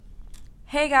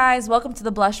Hey guys, welcome to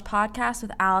the Blush Podcast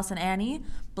with Alice and Annie.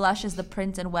 Blush is the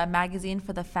print and web magazine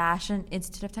for the Fashion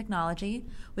Institute of Technology.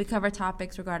 We cover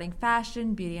topics regarding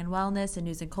fashion, beauty and wellness, and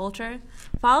news and culture.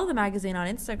 Follow the magazine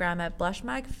on Instagram at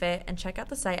BlushMagFit and check out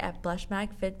the site at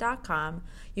blushmagfit.com.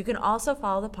 You can also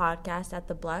follow the podcast at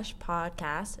the Blush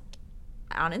Podcast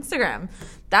on Instagram.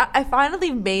 I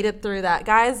finally made it through that.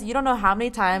 Guys, you don't know how many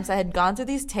times I had gone through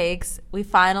these takes. We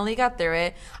finally got through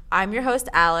it. I'm your host,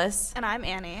 Alice. And I'm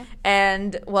Annie.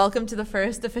 And welcome to the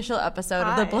first official episode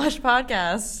of the Blush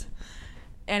Podcast.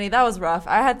 Annie, that was rough.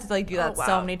 I had to do that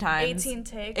so many times. 18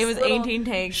 takes. It was 18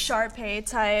 takes. Sharpay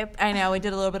type. I know. We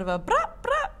did a little bit of a brap,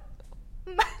 brap.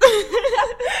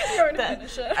 You're gonna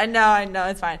finish it. I know,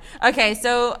 it's fine. Okay,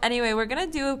 so anyway, we're gonna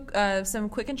do some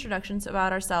quick introductions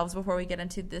about ourselves before we get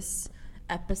into this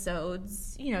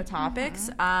episode's, topics.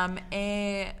 I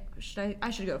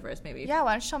should go first, maybe. Yeah,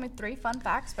 why don't you tell me 3 fun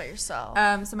facts about yourself?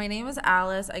 So my name is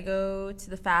Alice. I go to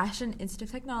the Fashion Institute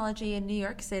of Technology in New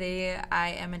York City. I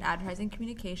am an advertising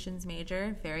communications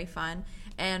major. Very fun.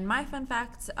 And my fun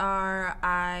facts are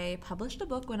I published a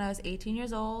book when I was 18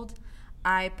 years old.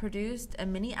 I produced a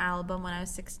mini album when I was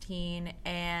 16,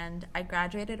 and I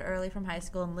graduated early from high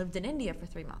school and lived in India for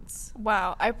 3 months.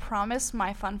 Wow, I promise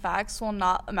my fun facts will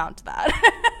not amount to that.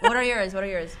 What are yours?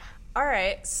 All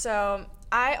right, so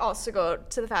I also go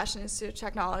to the Fashion Institute of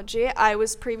Technology. I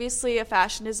was previously a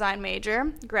fashion design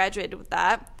major, graduated with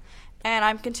that, and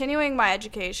I'm continuing my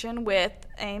education with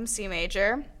AMC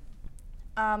major.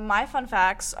 My fun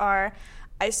facts are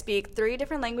I speak 3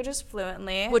 different languages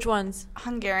fluently. Which ones?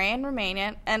 Hungarian,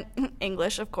 Romanian, and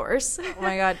English, of course. Oh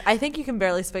my god, I think you can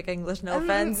barely speak English, no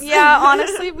offense. Yeah,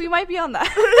 honestly, we might be on that.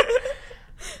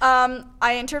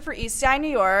 I interned for ECI New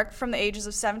York from the ages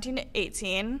of 17 to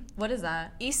 18. What is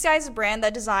that? ECI is a brand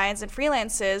that designs and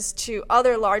freelances to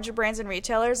other larger brands and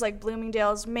retailers like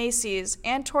Bloomingdale's, Macy's,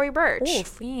 and Tory Burch. Oh,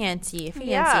 fancy.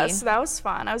 Yeah, so that was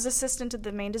fun. I was assistant to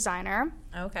the main designer.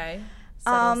 Okay.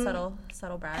 Subtle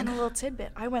brand. And a little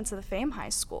tidbit, I went to the Fame High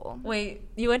School. Wait,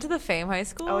 you went to the Fame High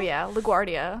School? Oh, yeah,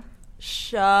 LaGuardia.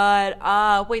 Shut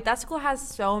up. Wait, that school has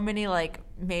so many,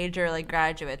 major,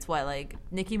 graduates. What,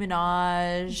 Nicki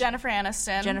Minaj? Jennifer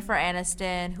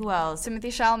Aniston. Who else? Timothy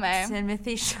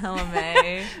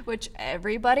Chalamet. Which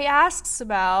everybody asks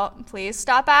about. Please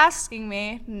stop asking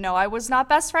me. No, I was not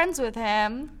best friends with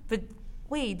him. But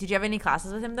wait, did you have any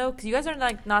classes with him, though? Because you guys are,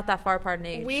 not that far apart in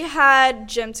age. We had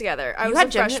gym together. I was a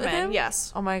freshman. With him?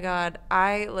 Yes. Oh, my God.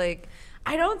 I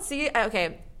don't see it.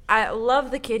 Okay. I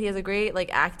love the kid. He has a great,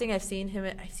 acting. I've seen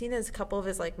his couple of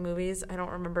his, movies. I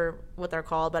don't remember what they're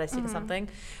called, but I've seen something.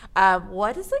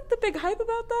 What is, the big hype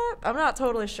about that? I'm not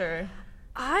totally sure.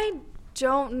 I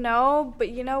don't know, but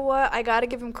you know what? I gotta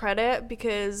give him credit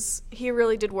because he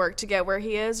really did work to get where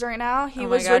he is right now. He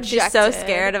was rejected. She's so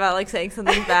scared about, saying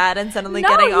something bad and suddenly no,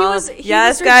 getting all... he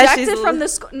was rejected from the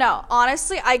school. No,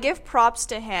 honestly, I give props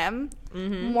to him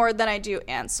more than I do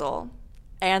Ansel.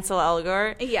 Ansel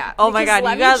Elgort? Yeah. Oh my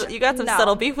God, you got some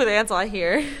subtle beef with Ansel, I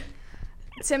hear.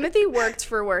 Timothy worked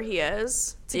for where he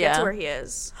is to get to where he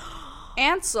is.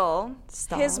 Ansel,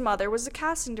 his mother was a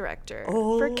casting director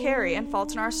for Carrie and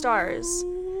Fault in Our Stars,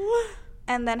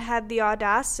 and then had the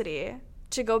audacity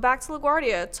to go back to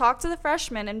LaGuardia, talk to the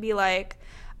freshmen, and be like,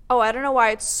 "Oh, I don't know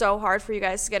why it's so hard for you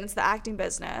guys to get into the acting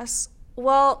business."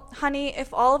 Well, honey,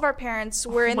 if all of our parents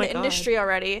were in the industry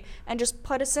already and just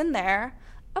put us in there,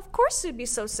 of course it'd be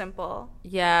so simple.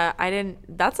 Yeah,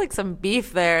 that's some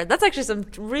beef there. That's actually some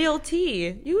real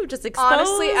tea. You just exposed.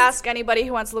 Honestly, ask anybody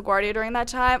who went to LaGuardia during that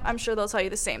time. I'm sure they'll tell you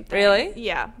the same thing. Really?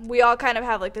 Yeah. We all kind of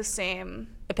have the same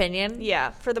opinion.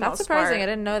 Yeah, for the most part. That's surprising. I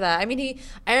didn't know that. I mean,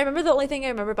 I remember the only thing I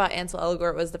remember about Ansel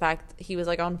Elgort was the fact that he was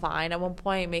on Vine at one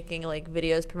point making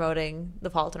videos promoting The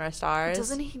Fault in Our Stars.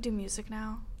 Doesn't he do music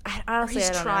now? Honestly,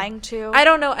 he's trying to. I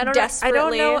don't know.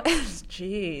 Desperately. I don't know.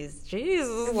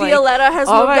 Jeez. Violetta has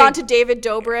moved on to David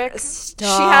Dobrik. Stop.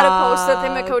 She had a post with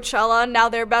him at Coachella. Now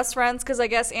they're best friends because I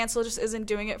guess Ansel just isn't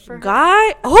doing it for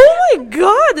her. Oh my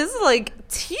God. This is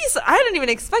tease. I didn't even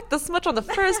expect this much on the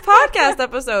first podcast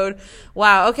episode.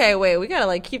 Wow. Okay, wait. We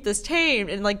gotta keep this tame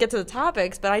and get to the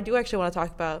topics. But I do actually want to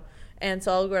talk about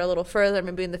Ansel Elgort a little further.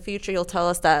 Maybe in the future you'll tell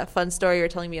us that fun story you were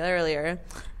telling me earlier.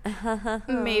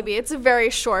 Maybe. It's very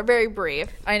short, very brief.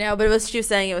 I know, but she was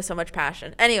saying it with so much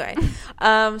passion. Anyway,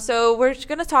 so we're just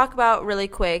going to talk about really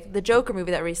quick the Joker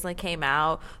movie that recently came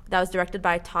out that was directed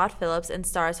by Todd Phillips and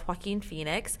stars Joaquin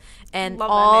Phoenix. And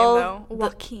Love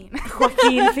that name, though.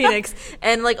 Joaquin Phoenix.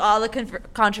 And all the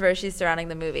controversies surrounding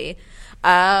the movie.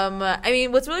 I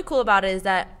mean, what's really cool about it is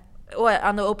that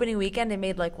on the opening weekend it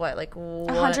made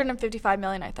 155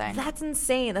 million, I think. That's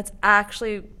insane. That's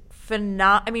actually for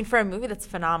a movie, that's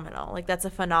phenomenal. Like, that's a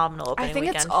phenomenal opening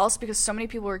weekend. It's also because so many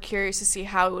people were curious to see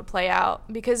how it would play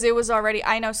out, because it was already,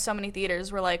 I know so many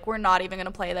theaters were like, we're not even going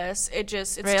to play this. It's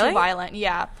really? Too violent.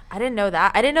 Yeah. I didn't know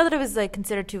that. I didn't know that it was, like,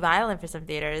 considered too violent for some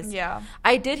theaters. Yeah.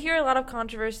 I did hear a lot of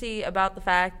controversy about the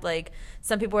fact, like,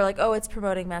 some people were like, oh, it's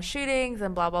promoting mass shootings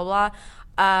and blah, blah, blah.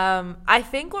 I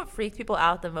think what freaked people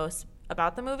out the most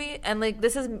about the movie, and like,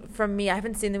 this is from me, I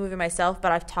haven't seen the movie myself,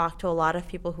 but I've talked to a lot of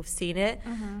people who've seen it.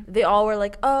 They all were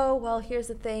like, oh, well, here's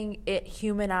the thing, it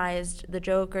humanized the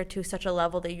Joker to such a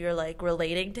level that you're like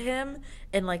relating to him,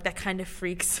 and like that kind of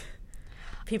freaks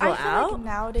people out. I feel like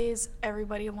nowadays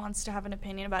everybody wants to have an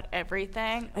opinion about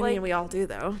everything. I mean, we all do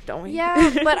though, don't we?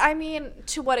 Yeah. But I mean,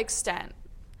 to what extent?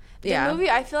 The movie,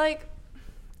 I feel like,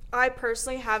 I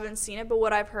personally haven't seen it, but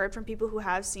what I've heard from people who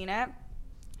have seen it,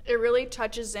 it really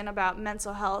touches in about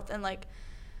mental health and like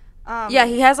yeah,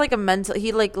 he has like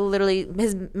literally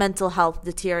his mental health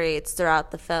deteriorates throughout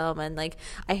the film, and like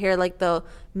I hear like the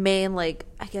main, like,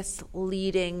 I guess,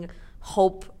 leading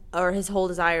hope or his whole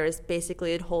desire is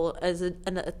basically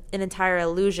an entire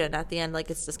illusion at the end, like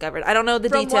it's discovered. I don't know the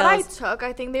details. From what I took,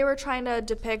 I think they were trying to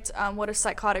depict what a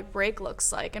psychotic break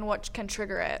looks like and what can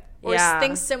trigger it, or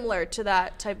things similar to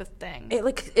that type of thing.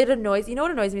 It annoys, you know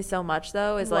what annoys me so much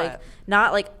though is what? like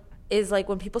not like is like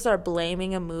when people start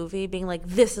blaming a movie, being like,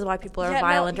 this is why people are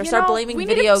violent, or start blaming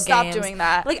video games. Stop doing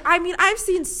that. Like, I mean, I've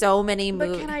seen so many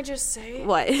movies. But can I just say,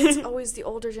 what? It's always the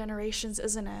older generations,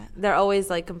 isn't it? They're always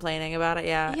like complaining about it.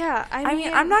 Yeah. Yeah. I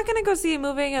mean, I'm not gonna go see a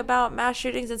movie about mass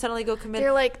shootings and suddenly go commit.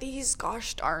 They're like, these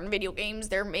gosh darn video games,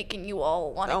 they're making you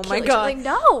all want to kill my each God. other. Like,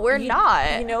 no, we're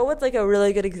not. You know what's like a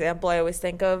really good example I always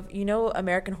think of? You know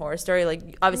American Horror Story?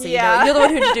 Like, obviously, you know, you're the one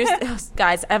who introduced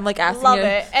guys, I'm like asking Love you.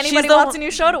 Love it. Anybody wants a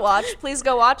new show to watch, please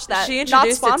go watch that. She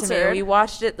introduced it to me. We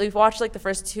watched it. We've watched like the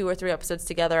first 2 or 3 episodes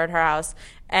together at her house,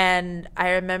 and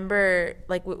I remember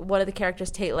like one of the characters,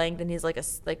 Tate Langdon. He's like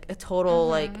a total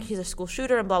like he's a school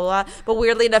shooter and blah blah blah. But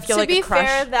weirdly enough, you're like a crush. To be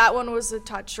fair, that one was a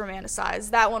touch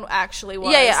romanticized. That one actually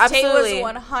was. Yeah, absolutely. Tate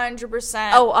was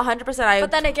 100%. Oh, 100%.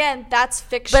 But then again, that's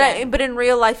fiction. But in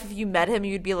real life, if you met him,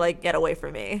 you'd be like, get away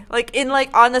from me. Like in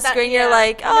like on the screen, you're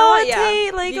like, oh,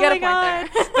 Tate, like you oh my God.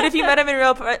 But if you met him in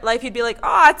real life, you'd be like,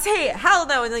 oh, Tate, hell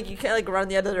no, and like you can't like run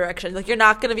the other direction. Like you're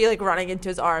not gonna be like running into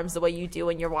his arms the way you do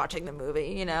when you're watching the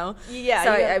movie, you know? Yeah.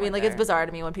 So I mean, like, it's bizarre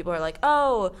to me when people are like,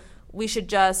 oh, we should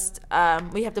just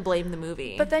we have to blame the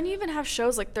movie. But then you even have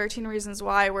shows like 13 Reasons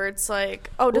Why, where it's like,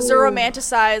 oh, does it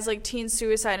romanticize like teen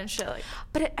suicide and shit? Like,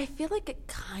 but I feel like it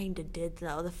kind of did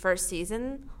though. The first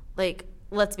season, like,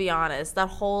 let's be honest, that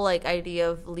whole like idea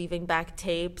of leaving back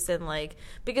tapes and like,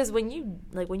 because when you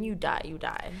die, you die.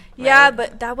 Right? Yeah,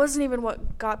 but that wasn't even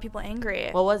what got people angry.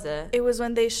 What was it? It was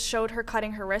when they showed her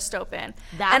cutting her wrist open.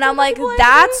 And I'm like,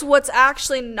 that's what's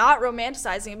actually not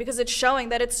romanticizing it, because it's showing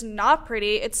that it's not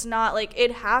pretty. It's not like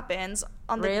it happens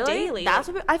on the daily. That's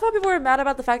what I thought people were mad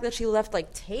about, the fact that she left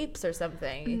like tapes or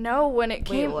something. No, when it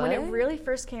really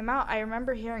first came out, I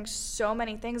remember hearing so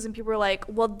many things, and people were like,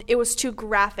 well, it was too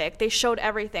graphic. They showed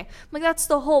everything. I'm like, that's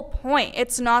the whole point.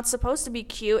 It's not supposed to be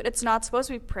cute. It's not supposed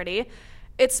to be pretty.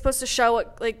 It's supposed to show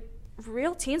what like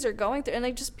real teens are going through, and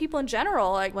like just people in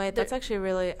general. Like, wait, that's actually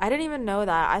really, I didn't even know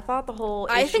that. I thought the whole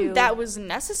issue, I think that was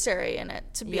necessary in it,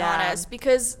 to be honest,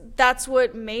 because that's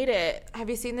what made it. Have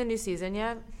you seen the new season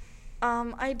yet?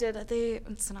 I did.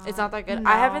 It's not that good. No.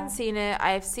 I haven't seen it.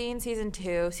 I've seen season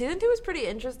 2. Season 2 was pretty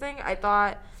interesting. I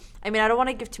don't want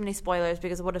to give too many spoilers,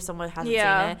 because what if someone hasn't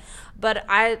seen it? But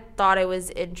I thought it was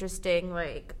interesting.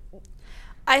 Like,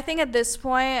 I think at this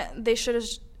point they should have.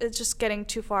 It's just getting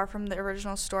too far from the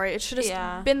original story. It should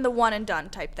have been the one and done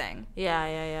type thing.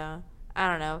 Yeah. I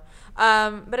don't know.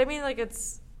 But I mean, like,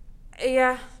 it's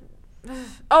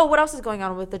Oh, what else is going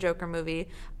on with the Joker movie?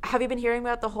 Have you been hearing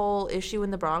about the whole issue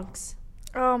in the Bronx?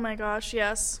 Oh my gosh,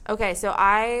 yes. Okay, so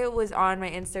I was on my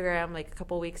Instagram like a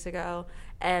couple weeks ago,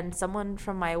 and someone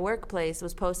from my workplace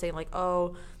was posting like,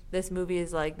 oh, this movie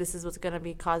is like, this is what's going to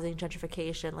be causing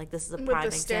gentrification. Like, this is a prime example.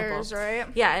 With the stairs, right?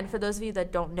 Yeah, and for those of you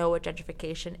that don't know what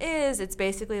gentrification is, it's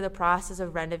basically the process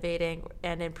of renovating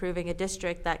and improving a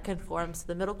district that conforms to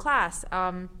the middle class.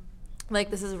 Like,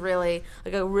 this is really,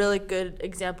 like, a really good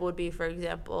example would be, for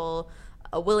example,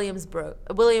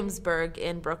 Williamsburg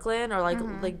in Brooklyn, or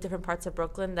like different parts of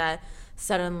Brooklyn that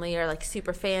suddenly are like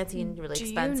super fancy and really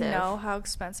expensive. Do you know how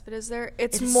expensive it is there?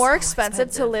 It's more so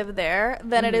expensive to live there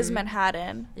than it is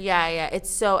Manhattan. Yeah. It's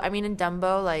so, I mean, in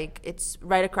Dumbo, like, it's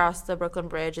right across the Brooklyn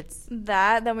Bridge. It's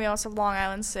that. Then we also have Long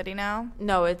Island City now.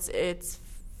 No, it's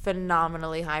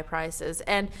phenomenally high prices,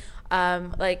 and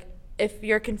like, if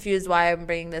you're confused why I'm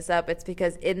bringing this up, it's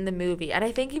because in the movie, and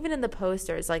I think even in the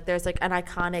posters, like there's like an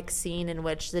iconic scene in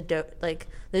which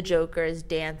the Joker is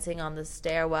dancing on the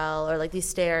stairwell or like these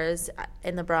stairs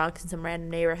in the Bronx in some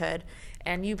random neighborhood,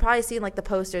 and you probably seen like the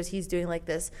posters. He's doing like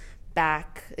this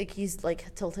back, like he's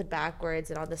like tilted backwards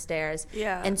and on the stairs.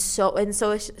 Yeah. And so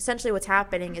essentially what's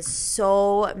happening is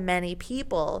so many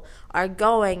people are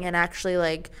going and actually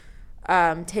like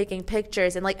taking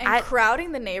pictures and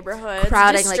crowding the neighborhoods,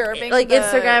 disturbing like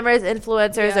Instagrammers,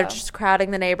 influencers are just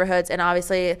crowding the neighborhoods, and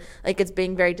obviously like it's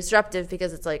being very disruptive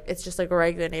because it's just like a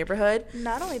regular neighborhood.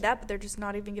 Not only that, but they're just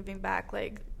not even giving back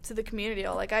like to the community.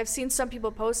 Like I've seen some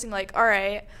people posting like, all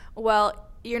right, well,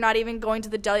 you're not even going to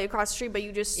the deli across the street, but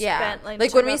you just spent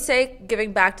like when we say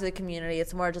giving back to the community,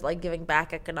 it's more just like giving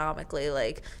back economically.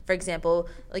 Like for example,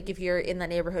 like if you're in the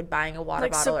neighborhood buying a water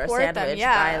bottle or a sandwich,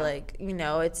 buy like, you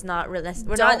know, it's not really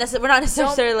we're not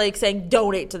necessarily like saying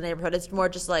donate to the neighborhood. It's more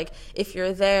just like if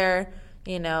you're there,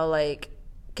 you know, like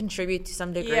contribute to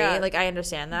some degree. Like I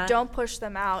understand that. Don't push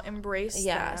them out, embrace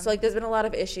them. So like there's been a lot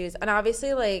of issues, and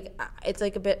obviously like it's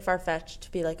like a bit far-fetched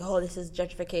to be like, oh, this is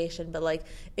gentrification, but like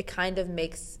it kind of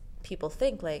makes people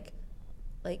think like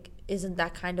isn't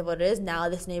that kind of what it is now?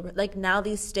 This neighborhood, like now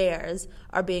these stairs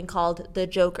are being called the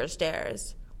Joker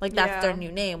stairs, like that's their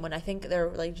new name, when I think they're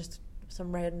like just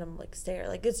some random like stair.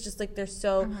 Like it's just like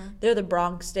they're the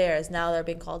Bronx stairs, now they're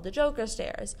being called the Joker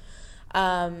stairs.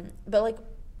 But like,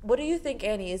 what do you think,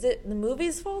 Annie? Is it the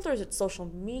movie's fault or is it social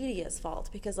media's fault?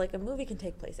 Because, like, a movie can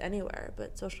take place anywhere,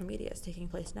 but social media is taking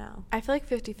place now. I feel like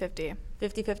 50-50.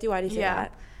 50-50? Why do you say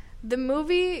that? The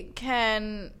movie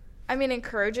can,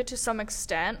 encourage it to some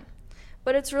extent,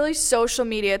 but it's really social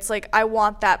media. It's like, I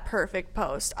want that perfect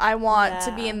post. I want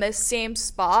to be in the same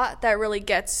spot that really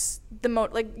gets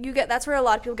the that's where a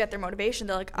lot of people get their motivation.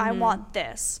 They're like, I want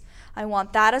this. I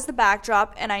want that as the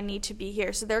backdrop, and I need to be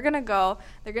here. So they're going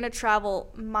to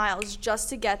travel miles just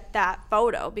to get that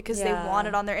photo because they want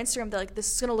it on their Instagram. They're like,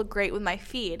 this is going to look great with my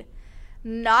feed.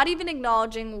 Not even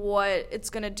acknowledging what it's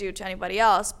going to do to anybody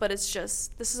else, but it's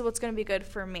just, this is what's going to be good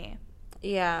for me.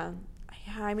 Yeah.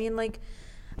 I mean, like,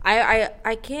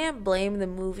 I can't blame the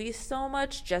movie so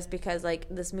much just because, like,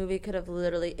 this movie could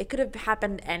have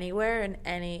happened anywhere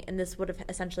and this would have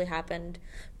essentially happened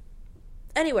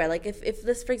anywhere. Like if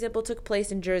this, for example, took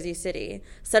place in Jersey City,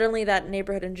 suddenly that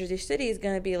neighborhood in Jersey City is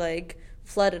going to be like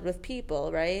flooded with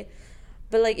people, right?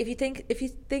 But like if you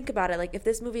think about it, like if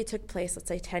this movie took place, let's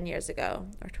say 10 years ago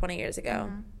or 20 years ago,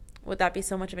 would that be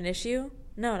so much of an issue?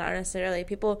 No, not necessarily.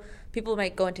 People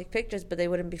might go and take pictures, but they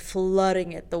wouldn't be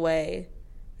flooding it the way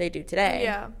they do today.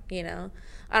 Yeah. You know?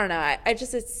 I don't know. I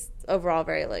just, it's overall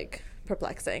very like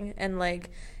perplexing, and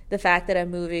like the fact that a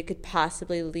movie could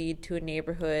possibly lead to a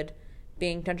neighborhood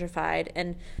being gentrified.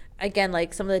 And again,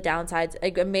 like some of the downsides,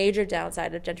 like a major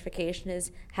downside of gentrification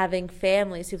is having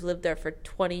families who've lived there for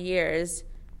 20 years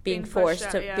being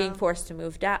forced to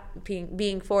move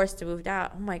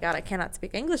out. Oh my god, I cannot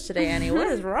speak English today, Annie. What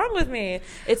is wrong with me?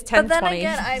 It's 10:20. But then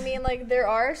again, I mean, like there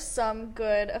are some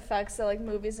good effects that like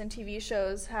movies and TV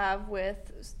shows have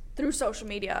through social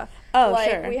media. Oh,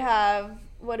 like, sure. We have,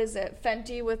 what is it,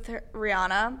 Fenty with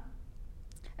Rihanna.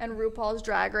 And RuPaul's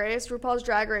Drag Race.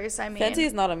 Fenty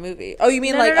is not a movie. Oh, you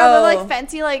mean but like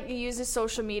Fenty like uses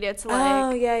social media to like.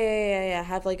 Oh yeah.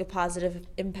 Have like a positive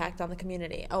impact on the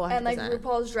community. Oh, 100%. And like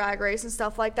RuPaul's Drag Race and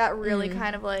stuff like that really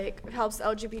kind of like helps the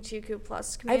LGBTQ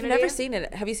plus community. I've never seen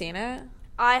it. Have you seen it?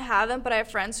 I haven't, but I have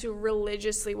friends who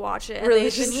religiously watch it. And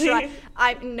religiously?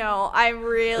 I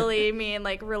really mean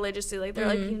like religiously. Like they're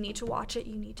like, you need to watch it.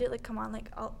 You need to like, come on, like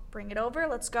I'll bring it over.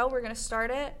 Let's go. We're gonna start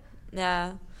it.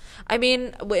 Yeah. I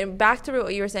mean, back to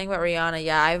what you were saying about Rihanna.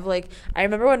 Yeah, I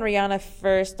remember when Rihanna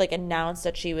first like announced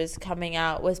that she was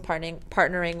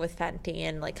partnering with Fenty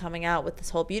and like coming out with this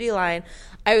whole beauty line.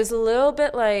 I was a little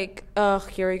bit like, oh,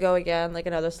 here we go again, like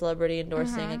another celebrity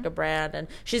endorsing like a brand, and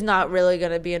she's not really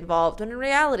going to be involved. When in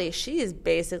reality, she is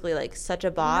basically like such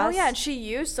a boss. Oh yeah, and she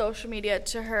used social media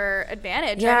to her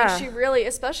advantage. Yeah. I mean, she really,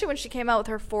 especially when she came out with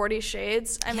her 40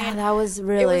 shades. I mean, that was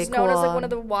really It was known as like one of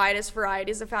the widest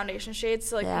varieties of foundation shades,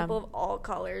 so like people of all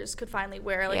colors could finally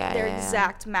wear like their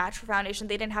exact match for foundation.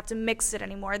 They didn't have to mix it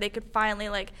anymore. They could finally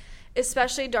like,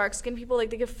 especially dark skinned people, like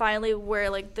they could finally wear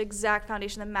like the exact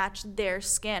foundation that matched their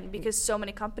skin, because so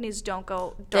many companies don't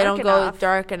go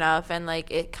dark enough, and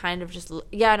like it kind of just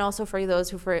and also for those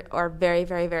who are very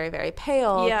very very very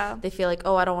pale, they feel like,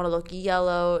 oh, I don't want to look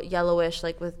yellowish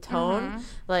like with tone.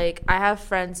 Like I have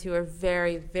friends who are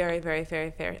very very very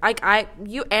very fair. Like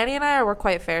Annie and I we're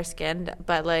quite fair skinned,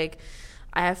 but like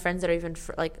I have friends that are even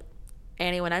like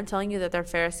Annie, when I'm telling you that they're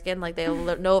fair skinned, like,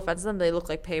 no offense to them, they look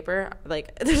like paper.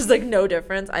 Like, there's, like, no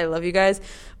difference. I love you guys,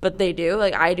 but they do.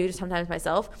 Like, I do sometimes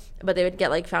myself. But they would get,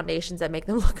 like, foundations that make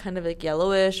them look kind of, like,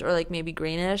 yellowish or, like, maybe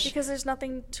greenish. Because there's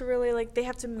nothing to really, like, they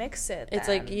have to mix it. It's,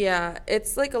 like, yeah,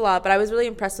 it's, like, a lot. But I was really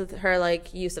impressed with her,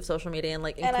 like, use of social media and,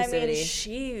 like, inclusivity. And, I mean,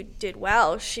 she did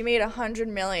well. She made $100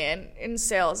 million in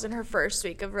sales in her first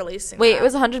week of releasing Wait, it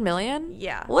was $100 million?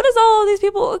 Yeah. What is all of these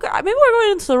people? Maybe we're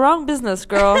going into the wrong business,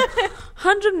 girl.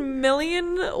 100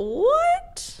 million?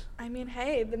 What? I mean,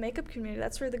 hey, the makeup community,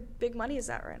 that's where the big money is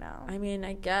at right now. I mean,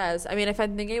 I guess. I mean, if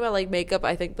I'm thinking about, like, makeup,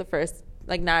 I think the first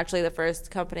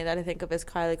company that I think of is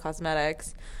Kylie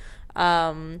Cosmetics,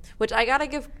 which I gotta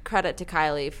give credit to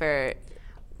Kylie for,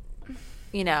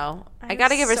 you know, I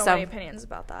gotta give her so some many opinions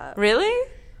about that. Really?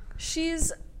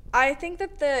 I think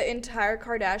that the entire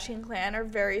Kardashian clan are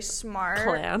very smart.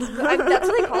 Clan. That's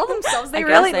what they call themselves. They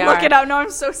really look it up. No,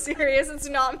 I'm so serious. It's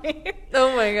not me.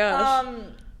 Oh my gosh.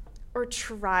 Or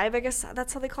tribe, I guess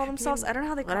that's how they call themselves. I don't know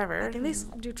how they call whatever. I think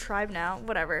they do tribe now.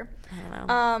 Whatever. I don't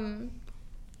know.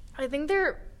 I think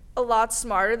they're a lot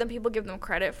smarter than people give them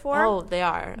credit for. Oh, they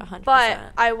are 100%. But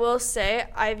I will say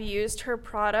I've used her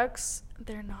products.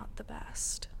 They're not the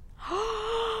best.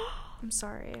 I'm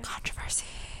sorry. Controversy.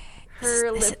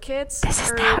 Her lip kits. This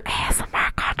is now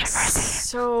ASMR controversy.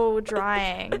 So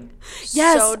drying.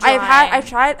 Yes, so drying. I've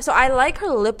tried. So I like her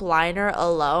lip liner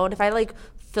alone. If I like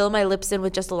fill my lips in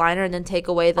with just a liner and then take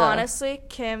away the. Honestly,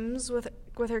 Kim's with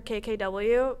her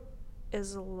KKW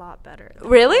is a lot better.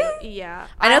 Really? Yeah.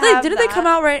 I know didn't they come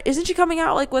out right? Isn't she coming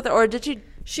out like with, or did she?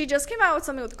 She just came out with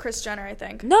something with Kris Jenner, I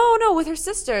think. No, with her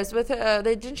sisters. With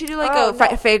didn't she do like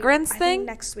a fragrance thing? I think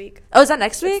next week. Oh, is that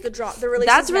next week? It's the drop. The release.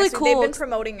 That's really cool. They've been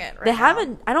promoting it. Right they now.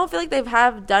 haven't. I don't feel like they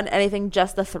have done anything.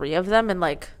 Just the three of them in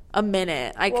like a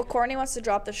minute. Well, Courtney wants to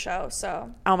drop the show,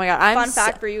 so. Oh my god! Fun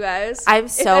fact for you guys. I'm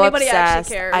so if anybody obsessed.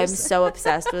 Actually cares. I'm so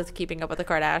obsessed with keeping up with the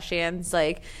Kardashians.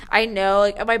 Like, I know,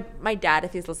 like my dad,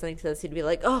 if he's listening to this, he'd be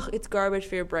like, "Oh, it's garbage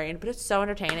for your brain," but it's so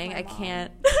entertaining. I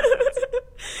can't.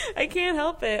 I can't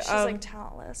help it. She's like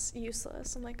talentless,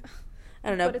 useless. I'm like, I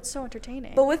don't know, but it's so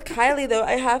entertaining. But with Kylie though,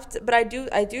 I have to. But I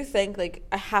do think like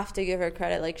I have to give her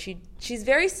credit. Like she's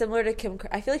very similar to Kim.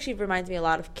 I feel like she reminds me a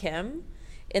lot of Kim,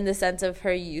 in the sense of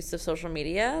her use of social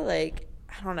media. Like,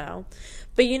 I don't know,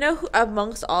 but you know, who,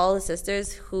 amongst all the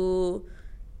sisters, who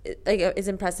like is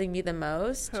impressing me the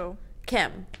most? Who?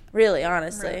 Kim, really,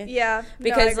 honestly. Yeah.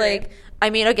 Because, I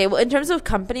mean, okay, well, in terms of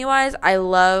company-wise, I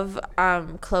love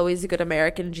Chloe's Good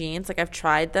American Jeans. Like, I've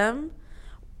tried them,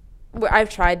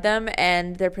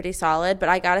 and they're pretty solid. But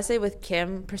I gotta say, with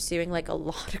Kim pursuing, like, a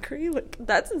law degree, like,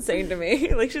 that's insane to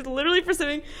me. Like, she's literally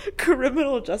pursuing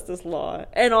criminal justice law.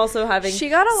 And also having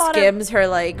Skims, her,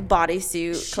 like,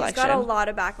 bodysuit collection. She's got a lot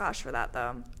of backlash for that,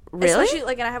 though. Really? Especially,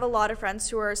 like, and I have a lot of friends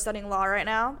who are studying law right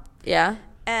now. Yeah.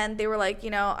 And they were like, you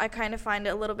know, I kind of find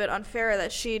it a little bit unfair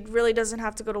that she really doesn't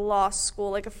have to go to law school,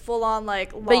 like a full-on,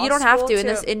 like, law school. But you don't have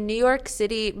to in New York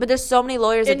City. But there's so many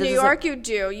lawyers. In New York, you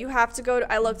do. You have to go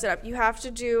to, I looked it up. You have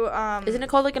to do. Isn't it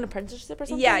called, like, an apprenticeship or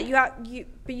something? Yeah,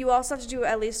 but you also have to do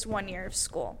at least 1 year of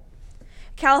school.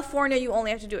 California, you only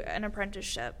have to do an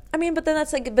apprenticeship. I mean, but then,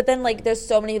 there's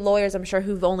so many lawyers, I'm sure,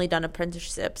 who've only done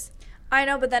apprenticeships. I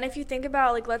know, but then if you think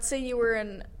about, like, let's say you were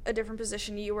in a different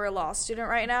position, you were a law student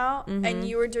right now, and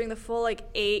you were doing the full, like,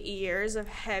 8 years of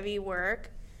heavy work,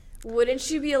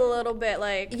 wouldn't you be a little bit,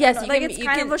 like, yes, it's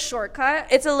kind of a shortcut?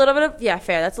 It's a little bit of, yeah,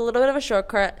 fair. That's a little bit of a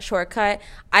shortcut.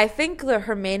 I think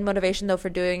her main motivation, though, for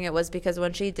doing it was because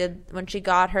when she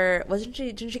got her,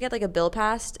 didn't she get, like, a bill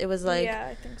passed? It was, like, yeah,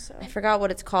 I think so. I forgot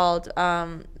what it's called,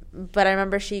 but I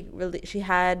remember she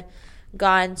had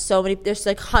gotten so many, there's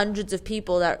like hundreds of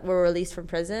people that were released from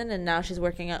prison, and now she's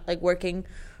working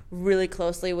really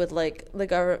closely with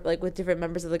with different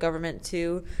members of the government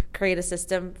to create a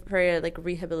system for like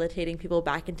rehabilitating people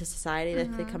back into society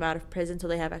if they come out of prison, so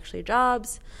they have actually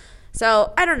jobs.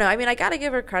 So I don't know. I mean, I gotta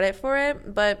give her credit for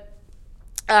it, but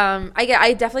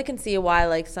I definitely can see why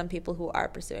like some people who are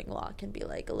pursuing law can be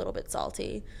like a little bit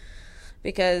salty,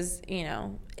 because you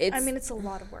know it's a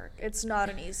lot of work. It's not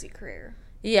an easy career.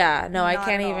 Yeah, no, I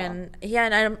can't even. Yeah,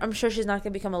 and I'm sure she's not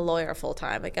going to become a lawyer full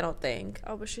time. Like, I don't think.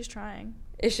 Oh, but she's trying.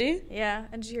 Is she? Yeah.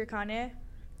 And did you hear Kanye?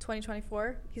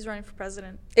 2024, he's running for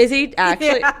president. Is he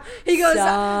actually? Yeah. He goes,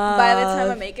 by the time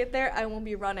I make it there, I won't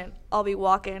be running. I'll be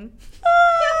walking.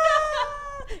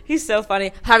 He's so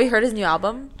funny. Have you heard his new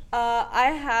album?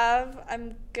 I have.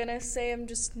 I'm gonna say I'm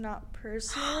just not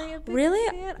personally a big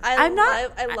fan.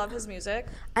 I love his music.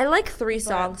 I like 3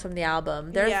 songs from the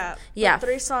album. Yeah. But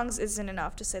 3 songs isn't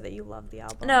enough to say that you love the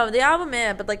album. No, the album,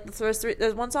 but like the first 3,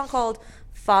 there's one song called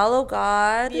Follow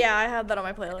God. Yeah, I have that on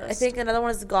my playlist. I think another one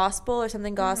is Gospel or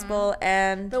something Gospel,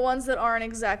 and the ones that aren't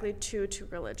exactly too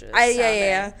religious.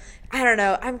 Yeah. I don't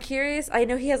know. I'm curious. I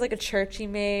know he has like a church he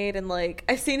made, and like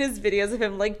I've seen his videos of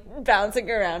him like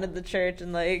bouncing around in the church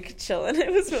and like chilling.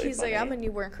 It was really funny. He's like, I'm a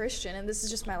newborn Christian, and this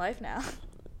is just my life now.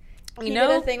 He did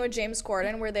a thing with James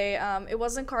Corden where they it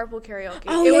wasn't carpool karaoke.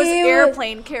 Oh, it was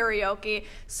airplane karaoke.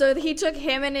 So he took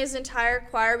him and his entire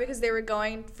choir because they were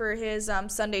going for his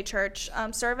Sunday church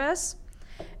service.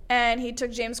 And he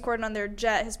took James Corden on their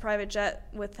jet, his private jet,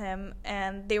 with him,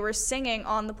 and they were singing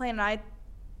on the plane. And I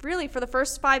really, for the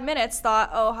first 5 minutes, thought,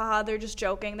 oh, haha, they're just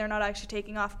joking. They're not actually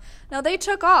taking off. No, they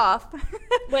took off.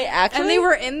 Wait, actually? And they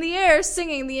were in the air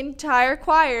singing. The entire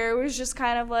choir was just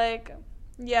kind of like,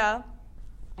 yeah.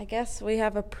 I guess we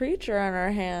have a preacher on our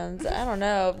hands. I don't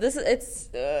know.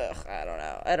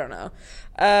 I don't know.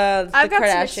 I've got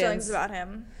some mixed feelings about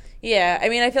him. Yeah, I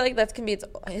mean, I feel like that can be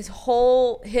his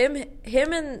whole him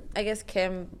and I guess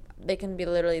Kim. They can be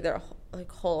literally their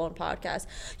like whole own podcast.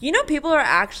 You know, people are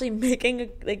actually making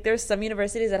like there's some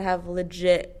universities that have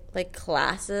legit like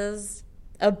classes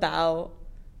about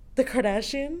the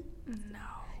Kardashian.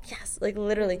 Yes, like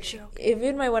literally.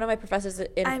 Even one of my professors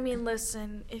I mean,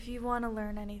 listen, if you want to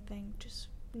learn anything, just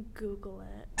Google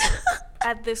it.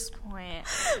 At this point,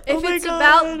 if it's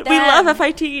about them, we love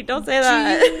FIT. Don't say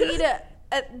that.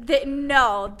 Do you need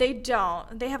no, they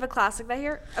don't. They have a classic that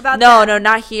here about. No,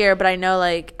 not here. But I know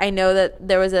that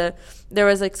there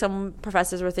was like some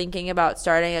professors were thinking about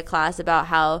starting a class about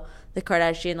how the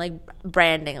Kardashian like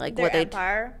branding, like their what they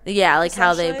empire. Yeah, like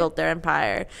how they built their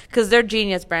empire because they're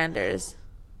genius branders.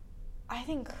 I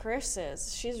think Kris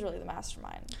is. She's really the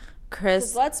mastermind.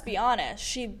 Kris. Let's be honest.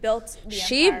 She built the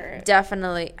empire. She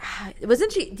definitely.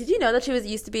 Wasn't she? Did you know that she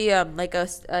used to be like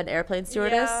an airplane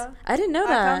stewardess? Yeah. I didn't know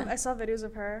that. I saw videos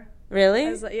of her.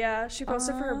 Really? Yeah. She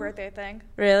posted for her birthday, I think.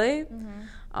 Really? Mm-hmm.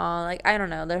 Like I don't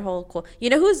know. They're whole cool.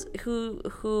 You know who's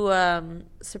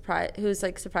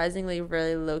like surprisingly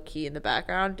really low key in the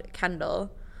background? Kendall.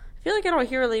 I feel like I don't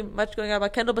hear really much going on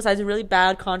about Kendall besides really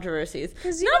bad controversies.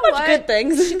 Not much good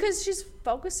things. Because she's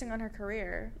focusing on her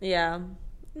career. Yeah.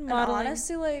 And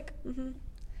honestly, like,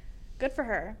 good for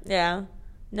her. Yeah.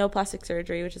 No plastic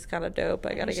surgery, which is kind of dope.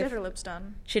 She had her lips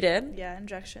done. She did? Yeah,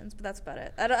 injections, but that's about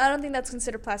it. I don't think that's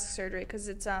considered plastic surgery because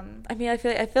it's I mean, I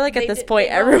feel like at this point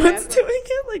everyone's doing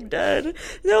it like dead.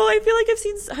 No, I feel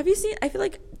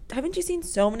like haven't you seen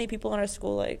so many people in our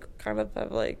school like kind of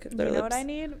have like their lips? You know what I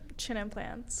need? Chin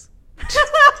implants.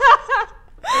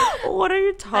 What are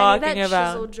you talking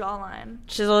about? Chiseled jawline.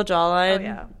 Chiseled jawline? Oh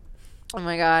yeah. Oh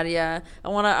my god, yeah. I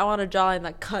want a jawline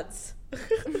that cuts.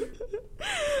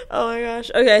 Oh my gosh.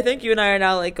 Okay, I think you and I are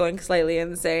now like going slightly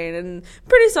insane and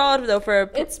pretty solid though for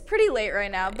It's pretty late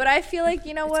right now, but I feel like,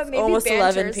 you know what, maybe almost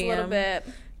 11 banter's p.m. a little bit.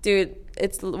 Dude,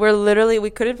 we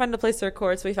couldn't find a place to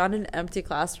record, so we found an empty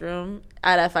classroom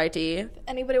at FIT. If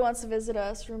anybody wants to visit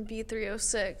us, room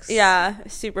B306. Yeah,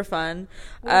 super fun.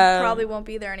 We probably won't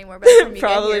be there anymore by the time you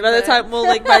probably get here,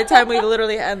 by the time we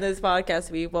literally end this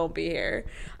podcast, we won't be here.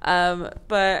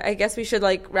 But I guess we should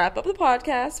like wrap up the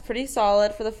podcast. Pretty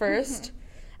solid for the first.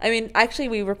 I mean, actually,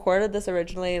 we recorded this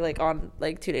originally like on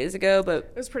like 2 days ago, but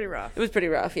it was pretty rough. It was pretty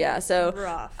rough, yeah. So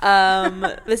rough.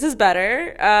 This is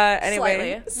better.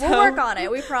 Anyway, we'll work on it.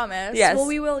 We promise. Yes. Well,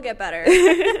 we will get better.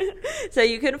 So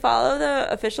you can follow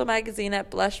the official magazine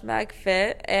at Blush Mag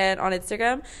Fit and on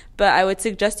Instagram. But I would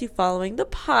suggest you following the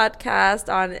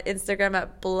podcast on Instagram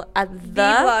at the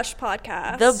Blush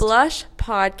Podcast. The Blush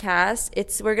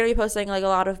Podcast. We're gonna be posting like a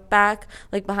lot of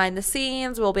behind the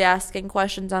scenes. We'll be asking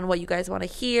questions on what you guys want to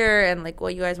hear and like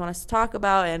what you guys want us to talk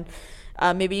about, and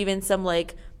maybe even some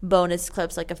like bonus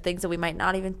clips like of things that we might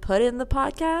not even put in the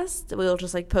podcast. We'll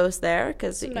just like post there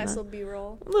because nice little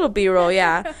B-roll. Little B-roll,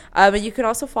 yeah. And you can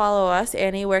also follow us.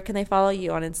 Annie, where can they follow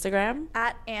you on Instagram?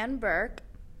 At Ann Burke.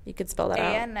 You can spell that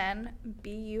out.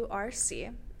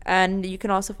 ANNBURC. And you can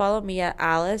also follow me at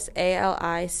Alice,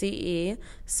 ALICE,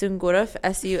 Sungurov,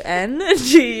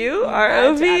 SUNGUROV.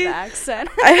 Accent.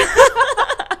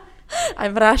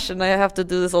 I'm Russian. I have to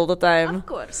do this all the time. Of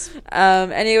course.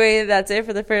 Anyway, that's it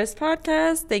for the first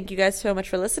podcast. Thank you guys so much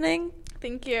for listening.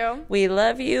 Thank you. We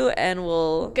love you, and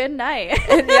we'll... Good night.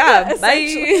 Yeah,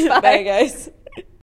 bye. Bye, guys.